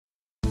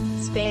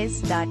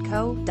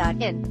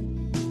Spaze.co.in.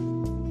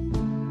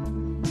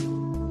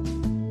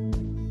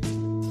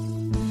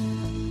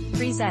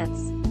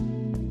 Presents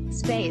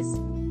Spaze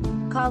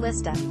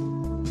Kalistaa.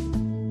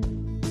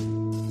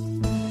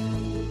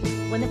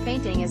 When the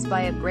painting is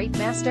by a great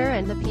master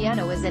and the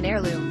piano is an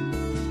heirloom,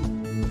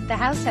 the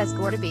house has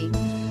got to be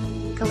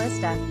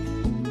Kalistaa.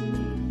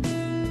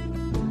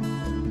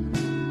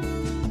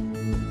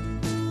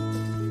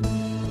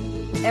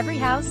 Every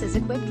house is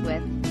equipped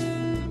with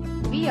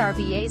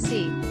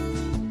BRVAC,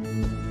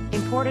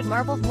 imported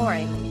marble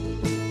flooring,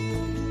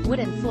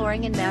 wooden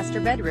flooring in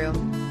master bedroom,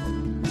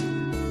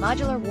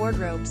 modular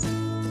wardrobes,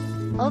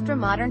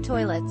 ultra-modern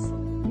toilets,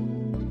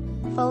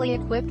 fully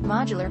equipped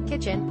modular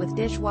kitchen with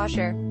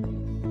dishwasher,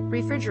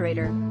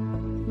 refrigerator,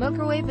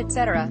 microwave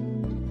etc.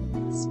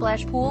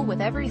 Splash pool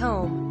with every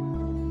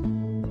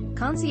home,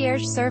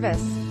 concierge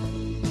service,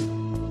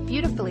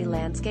 beautifully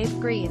landscaped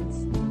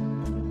greens,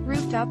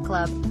 rooftop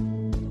club,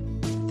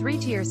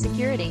 3-tier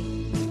security,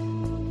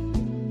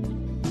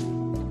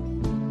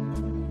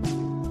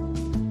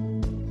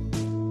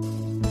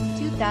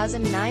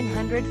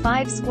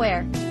 2,905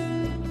 square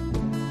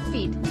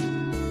feet,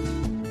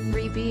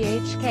 3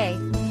 BHK,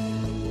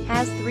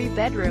 has 3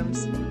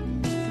 bedrooms,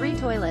 3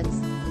 toilets,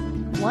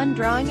 1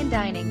 drawing and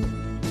dining,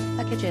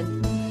 a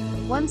kitchen,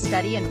 1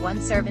 study and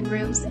 1 servant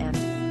rooms and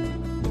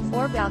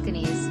 4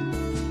 balconies.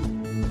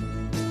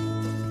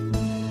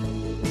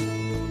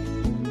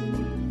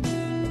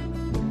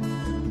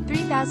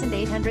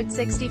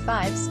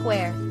 3,865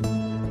 square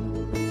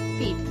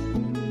feet,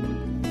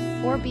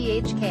 4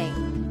 BHK,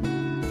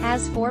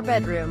 has 4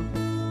 bedroom,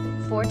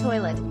 4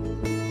 toilet,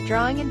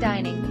 drawing and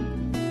dining,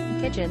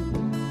 kitchen,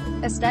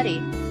 a study,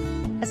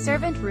 a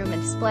servant room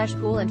and splash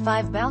pool and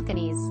 5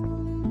 balconies.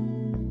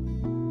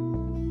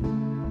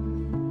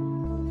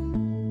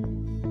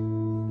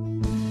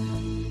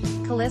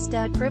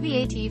 Kalistaa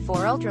Privy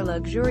AT4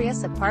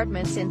 ultra-luxurious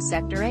apartments in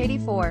Sector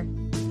 84,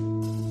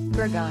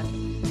 Gurgaon.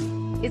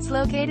 It's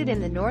located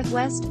in the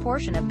northwest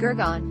portion of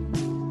Gurgaon,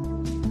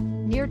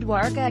 near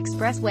Dwarka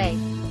Expressway,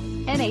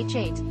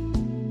 NH8,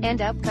 and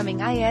upcoming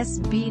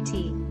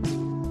ISBT.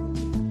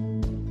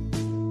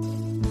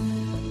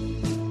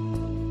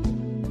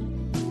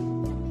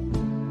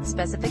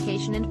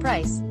 Specification and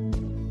price.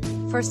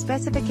 For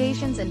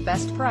specifications and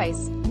best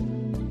price,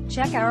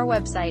 check our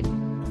website,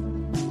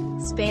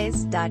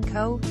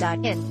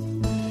 spaze.co.in.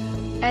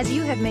 As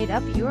you have made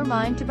up your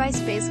mind to buy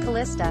Spaze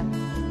Kalistaa,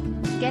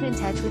 get in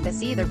touch with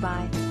us either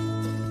by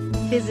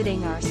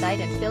visiting our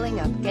site and filling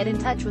up Get in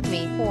Touch with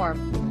Me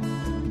form,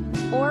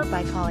 or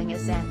by calling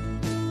us at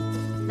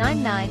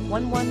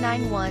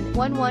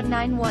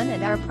 9911911191,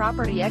 and our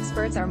property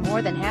experts are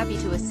more than happy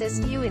to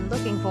assist you in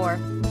looking for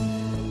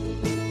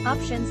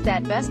options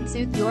that best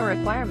suit your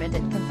requirement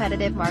at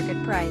competitive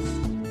market price.